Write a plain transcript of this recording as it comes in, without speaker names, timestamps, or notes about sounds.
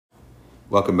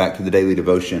Welcome back to the Daily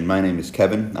Devotion. My name is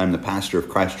Kevin. I'm the pastor of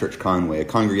Christ Church Conway, a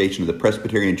congregation of the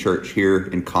Presbyterian Church here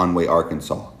in Conway,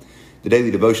 Arkansas. The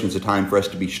Daily Devotion is a time for us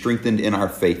to be strengthened in our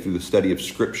faith through the study of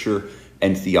Scripture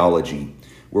and theology.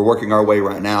 We're working our way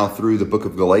right now through the book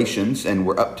of Galatians, and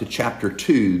we're up to chapter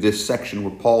 2, this section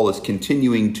where Paul is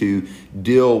continuing to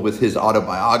deal with his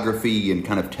autobiography and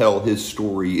kind of tell his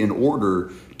story in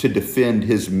order to defend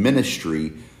his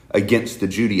ministry against the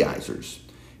Judaizers.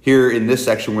 Here in this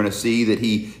section, we're going to see that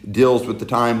he deals with the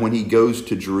time when he goes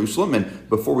to Jerusalem. And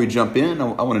before we jump in,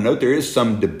 I want to note there is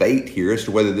some debate here as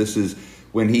to whether this is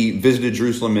when he visited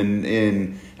Jerusalem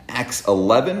in Acts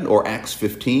 11 or Acts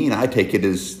 15. I take it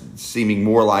as seeming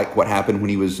more like what happened when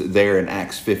he was there in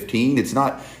Acts 15. It's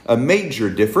not a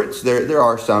major difference. There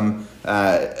are some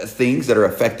things that are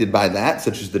affected by that,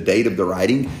 such as the date of the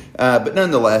writing. But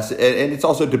nonetheless, and it's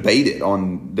also debated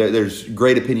on, there's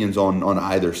great opinions on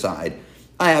either side.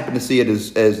 I happen to see it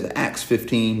as Acts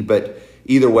 15, but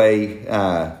either way,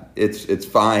 it's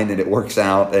fine and it works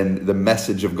out. And the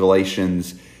message of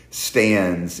Galatians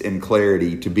stands in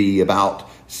clarity to be about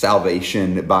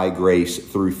salvation by grace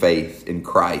through faith in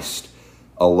Christ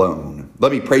alone.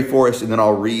 Let me pray for us, and then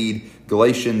I'll read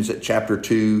Galatians chapter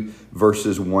 2,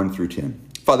 verses 1 through 10.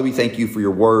 Father, we thank you for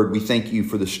your word. We thank you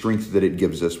for the strength that it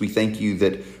gives us. We thank you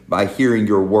that by hearing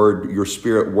your word, your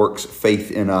Spirit works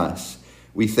faith in us.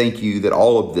 We thank you that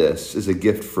all of this is a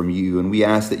gift from you, and we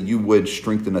ask that you would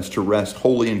strengthen us to rest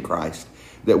wholly in Christ,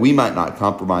 that we might not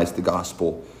compromise the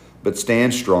gospel, but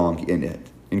stand strong in it.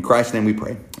 In Christ's name we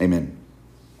pray. Amen.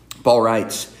 Paul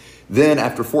writes, "Then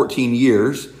after 14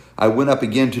 years, I went up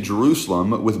again to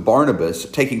Jerusalem with Barnabas,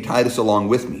 taking Titus along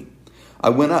with me. I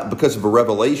went up because of a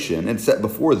revelation and set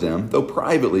before them, though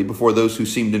privately before those who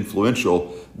seemed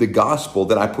influential, the gospel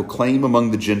that I proclaim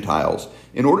among the Gentiles,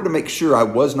 in order to make sure I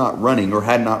was not running or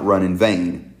had not run in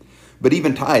vain. But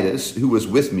even Titus, who was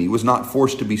with me, was not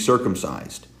forced to be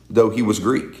circumcised, though he was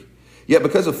Greek. Yet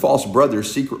because of false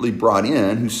brothers secretly brought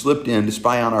in, who slipped in to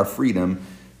spy on our freedom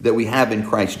that we have in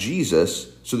Christ Jesus,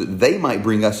 so that they might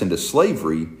bring us into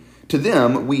slavery, to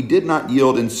them we did not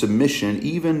yield in submission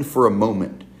even for a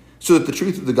moment, so that the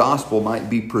truth of the gospel might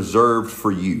be preserved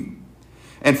for you.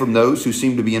 And from those who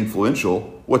seem to be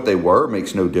influential, what they were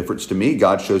makes no difference to me.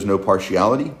 God shows no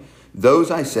partiality.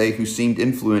 Those, I say, who seemed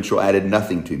influential added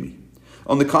nothing to me.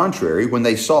 On the contrary, when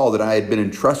they saw that I had been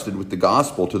entrusted with the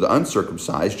gospel to the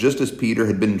uncircumcised, just as Peter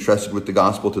had been entrusted with the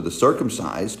gospel to the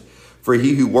circumcised, for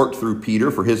he who worked through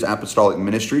Peter for his apostolic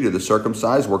ministry to the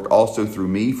circumcised worked also through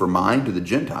me for mine to the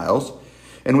Gentiles.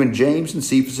 And when James and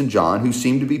Cephas and John, who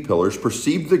seemed to be pillars,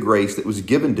 perceived the grace that was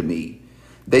given to me,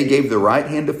 they gave the right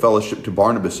hand of fellowship to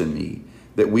Barnabas and me,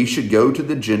 that we should go to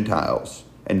the Gentiles,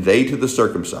 and they to the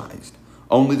circumcised.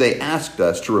 Only they asked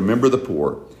us to remember the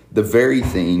poor, the very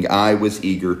thing I was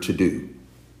eager to do."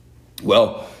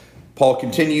 Well, Paul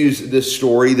continues this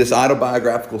story, this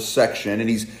autobiographical section, and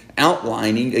he's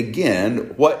outlining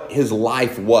again what his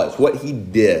life was, what he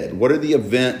did, what are the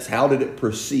events, how did it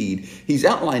proceed. He's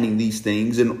outlining these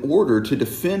things in order to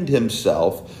defend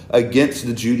himself against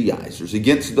the Judaizers,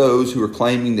 against those who are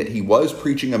claiming that he was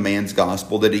preaching a man's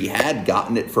gospel, that he had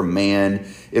gotten it from man,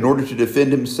 in order to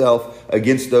defend himself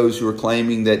against those who are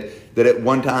claiming that at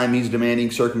one time he's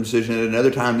demanding circumcision, at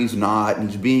another time he's not, and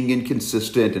he's being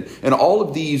inconsistent, and all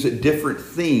of these different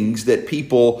things that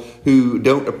people who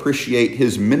don't appreciate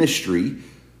his ministry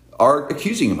are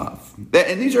accusing him of.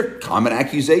 And these are common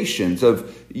accusations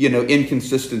of,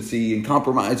 inconsistency and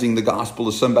compromising the gospel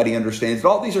as somebody understands.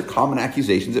 All these are common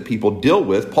accusations that people deal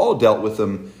with. Paul dealt with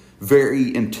them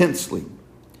very intensely.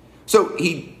 So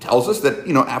he tells us that,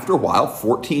 after a while,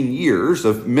 14 years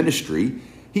of ministry,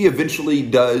 he eventually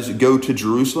does go to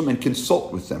Jerusalem and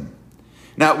consult with them.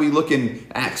 Now, we look in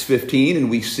Acts 15 and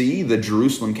we see the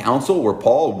Jerusalem council where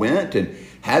Paul went and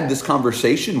had this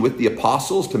conversation with the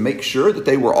apostles to make sure that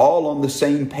they were all on the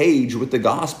same page with the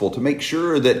gospel, to make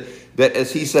sure that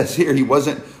as he says here, he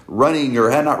wasn't running or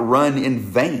had not run in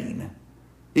vain.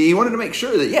 He wanted to make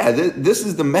sure that, this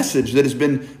is the message that has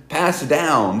been passed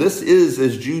down. This is,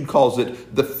 as Jude calls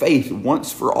it, the faith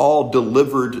once for all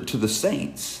delivered to the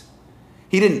saints.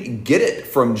 He didn't get it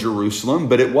from Jerusalem,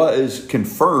 but it was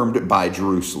confirmed by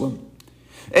Jerusalem.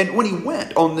 And when he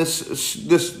went on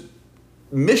this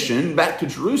mission back to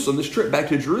Jerusalem, this trip back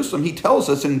to Jerusalem, he tells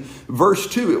us in verse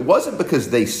 2, it wasn't because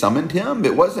they summoned him.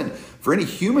 It wasn't for any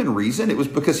human reason. It was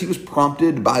because he was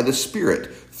prompted by the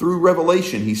Spirit through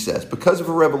revelation, he says. Because of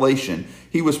a revelation,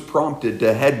 he was prompted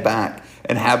to head back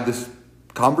and have this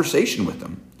conversation with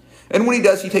them. And when he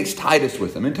does, he takes Titus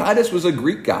with him. And Titus was a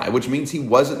Greek guy, which means he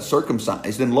wasn't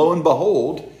circumcised. And lo and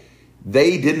behold,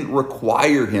 they didn't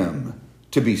require him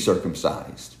to be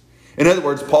circumcised. In other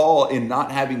words, Paul, in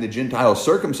not having the Gentiles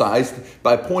circumcised,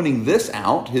 by pointing this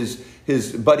out,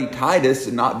 his buddy Titus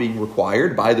not being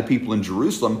required by the people in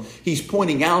Jerusalem, he's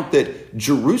pointing out that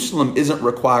Jerusalem isn't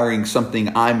requiring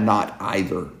something I'm not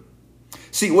either.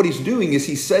 See, what he's doing is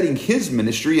he's setting his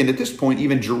ministry, and at this point,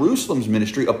 even Jerusalem's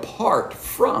ministry, apart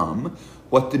from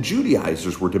what the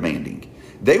Judaizers were demanding.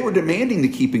 They were demanding the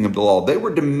keeping of the law. They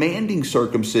were demanding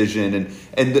circumcision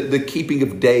and the keeping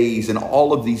of days and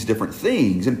all of these different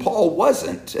things. And Paul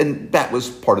wasn't. And that was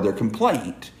part of their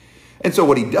complaint. And so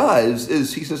what he does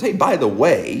is he says, hey, by the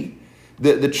way,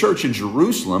 the church in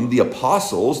Jerusalem, the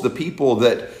apostles, the people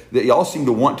that y'all seem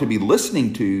to want to be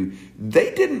listening to,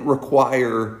 they didn't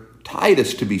require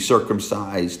Titus to be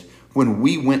circumcised when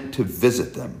we went to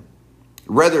visit them.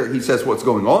 Rather, he says what's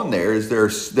going on there is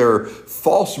there are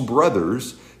false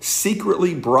brothers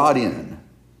secretly brought in.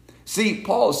 See,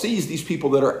 Paul sees these people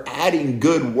that are adding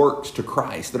good works to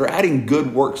Christ, that are adding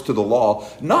good works to the law,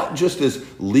 not just as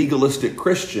legalistic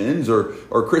Christians or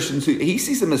Christians who, he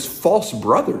sees them as false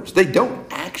brothers. They don't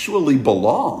actually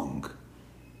belong.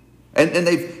 And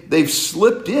they've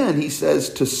slipped in, he says,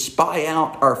 to spy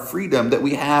out our freedom that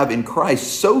we have in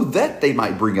Christ so that they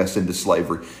might bring us into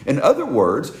slavery. In other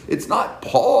words, it's not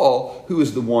Paul who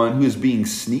is the one who is being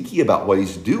sneaky about what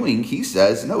he's doing. He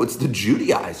says, no, it's the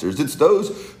Judaizers. It's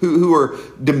those who are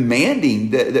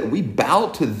demanding that we bow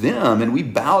to them and we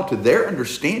bow to their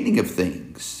understanding of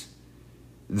things.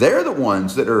 They're the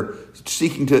ones that are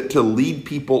seeking to lead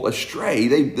people astray.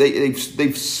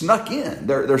 They've snuck in.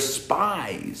 They're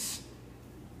spies.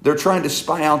 They're trying to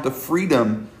spy out the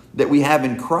freedom that we have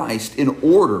in Christ in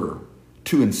order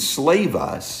to enslave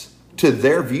us to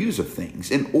their views of things,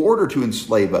 in order to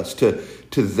enslave us to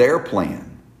their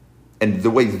plan and the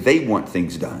way they want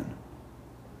things done.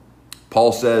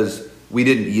 Paul says we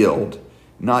didn't yield,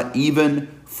 not even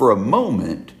for a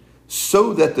moment,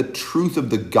 so that the truth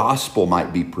of the gospel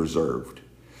might be preserved.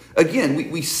 Again,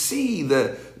 we see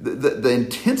the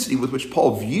intensity with which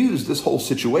Paul views this whole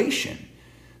situation.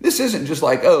 This isn't just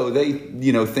like, oh, they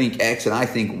think X and I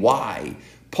think Y.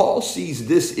 Paul sees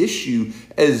this issue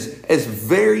as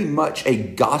very much a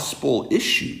gospel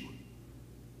issue.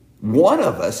 One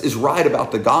of us is right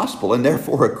about the gospel and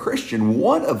therefore a Christian.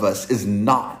 One of us is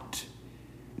not.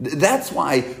 That's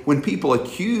why when people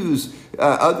accuse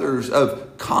others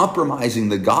of compromising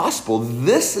the gospel,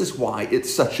 this is why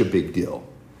it's such a big deal.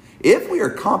 If we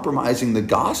are compromising the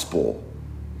gospel,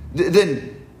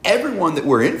 then everyone that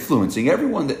we're influencing,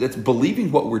 everyone that's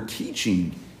believing what we're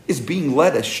teaching is being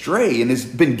led astray and has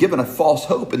been given a false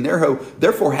hope and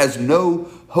therefore has no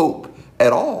hope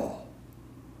at all.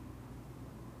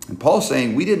 And Paul's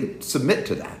saying we didn't submit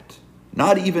to that.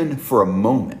 Not even for a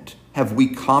moment have we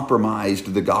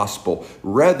compromised the gospel.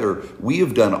 Rather, we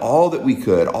have done all that we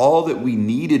could, all that we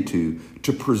needed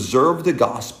to preserve the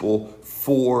gospel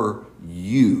for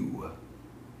you.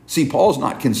 See, Paul's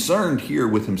not concerned here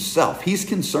with himself. He's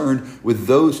concerned with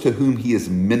those to whom he is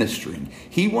ministering.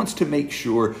 He wants to make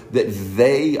sure that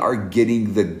they are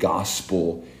getting the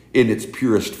gospel in its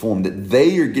purest form, that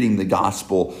they are getting the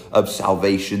gospel of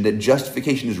salvation, that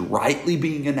justification is rightly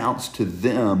being announced to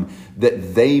them,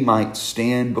 that they might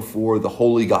stand before the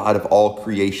holy God of all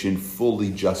creation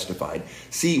fully justified.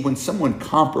 See, when someone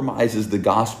compromises the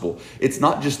gospel, it's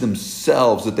not just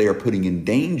themselves that they are putting in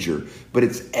danger, but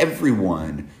it's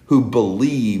everyone who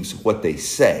believes what they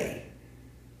say.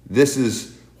 This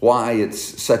is why it's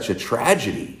such a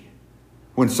tragedy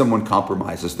when someone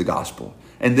compromises the gospel.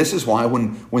 And this is why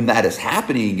when that is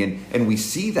happening and we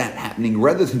see that happening,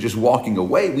 rather than just walking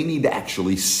away, we need to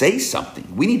actually say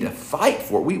something. We need to fight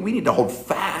for it. We need to hold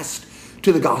fast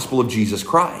to the gospel of Jesus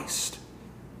Christ.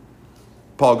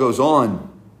 Paul goes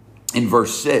on in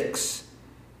verse 6.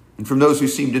 And from those who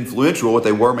seemed influential, what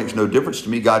they were makes no difference to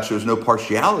me. God shows no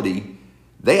partiality.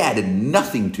 They added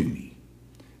nothing to me.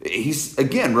 He's,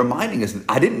 again, reminding us that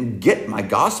I didn't get my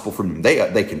gospel from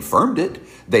them. They confirmed it.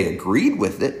 They agreed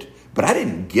with it. But I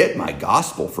didn't get my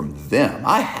gospel from them.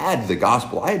 I had the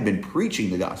gospel. I had been preaching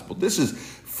the gospel. This is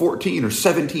 14 or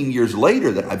 17 years later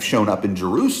that I've shown up in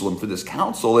Jerusalem for this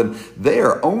council, and they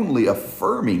are only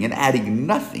affirming and adding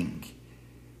nothing.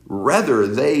 Rather,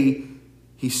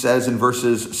 he says in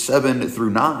verses 7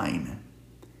 through 9,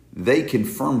 they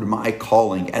confirmed my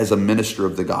calling as a minister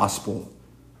of the gospel,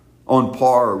 on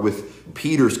par with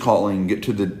Peter's calling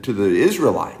to the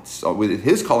Israelites, with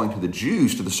his calling to the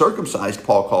Jews, to the circumcised,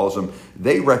 Paul calls them.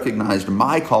 They recognized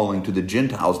my calling to the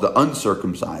Gentiles, the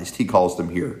uncircumcised, he calls them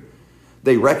here.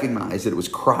 They recognized that it was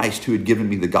Christ who had given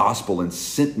me the gospel and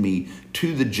sent me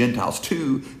to the Gentiles,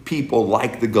 to people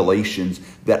like the Galatians,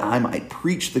 that I might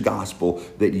preach the gospel,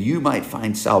 that you might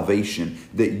find salvation,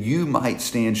 that you might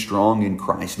stand strong in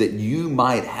Christ, that you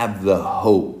might have the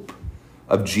hope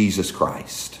of Jesus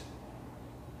Christ.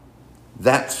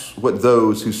 That's what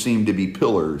those who seem to be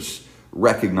pillars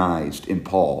recognized in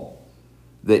Paul,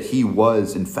 that he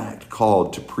was in fact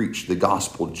called to preach the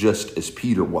gospel just as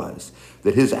Peter was,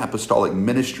 that his apostolic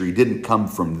ministry didn't come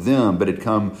from them, but had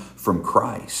come from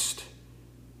Christ.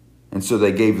 And so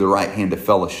they gave the right hand of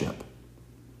fellowship.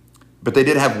 But they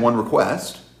did have one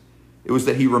request. It was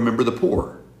that he remember the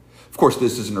poor. Of course,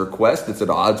 this isn't a request that's at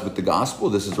odds with the gospel.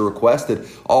 This is a request that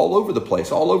all over the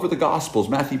place, all over the gospels,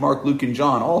 Matthew, Mark, Luke, and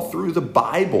John, all through the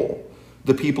Bible,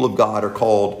 the people of God are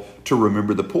called to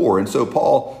remember the poor. And so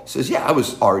Paul says, yeah, I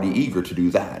was already eager to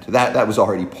do that. That was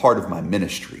already part of my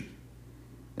ministry.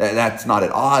 That's not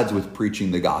at odds with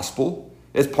preaching the gospel.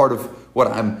 It's part of what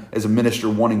I'm, as a minister,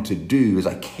 wanting to do is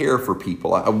I care for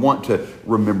people. I want to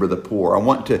remember the poor. I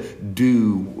want to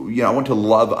I want to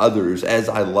love others as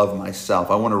I love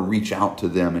myself. I want to reach out to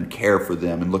them and care for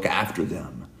them and look after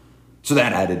them. So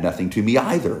that added nothing to me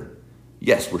either.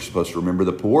 Yes, we're supposed to remember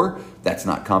the poor. That's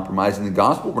not compromising the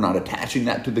gospel. We're not attaching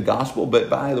that to the gospel. But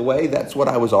by the way, that's what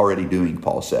I was already doing,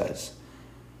 Paul says.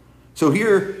 So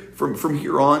here, from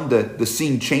here on, the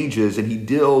scene changes and he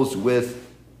deals with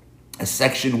a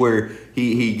section where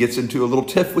he gets into a little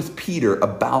tiff with Peter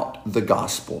about the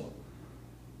gospel.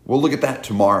 We'll look at that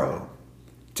tomorrow.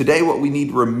 Today, what we need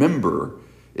to remember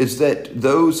is that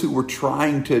those who were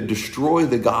trying to destroy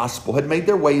the gospel had made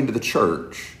their way into the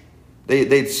church.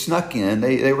 They'd snuck in.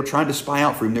 They were trying to spy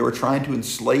out for him. They were trying to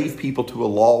enslave people to a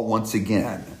law once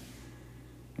again.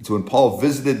 And so when Paul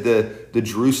visited the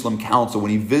Jerusalem council,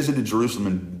 when he visited Jerusalem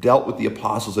and dealt with the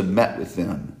apostles and met with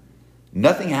them,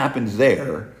 nothing happened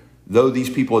there, though these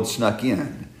people had snuck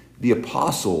in. The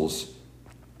apostles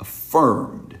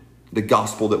affirmed the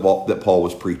gospel that Paul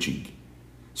was preaching.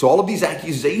 So all of these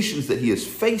accusations that he is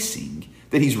facing,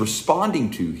 that he's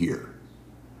responding to here,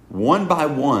 one by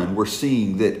one, we're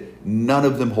seeing that none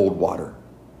of them hold water.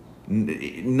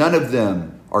 None of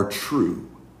them are true.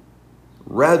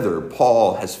 Rather,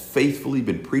 Paul has faithfully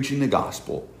been preaching the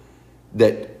gospel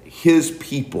that his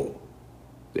people,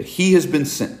 that he has been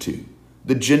sent to,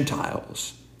 the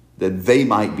Gentiles, that they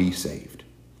might be saved.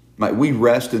 Might we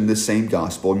rest in this same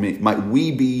gospel, and might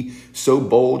we be so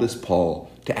bold as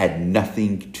Paul to add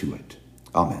nothing to it.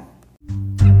 Amen.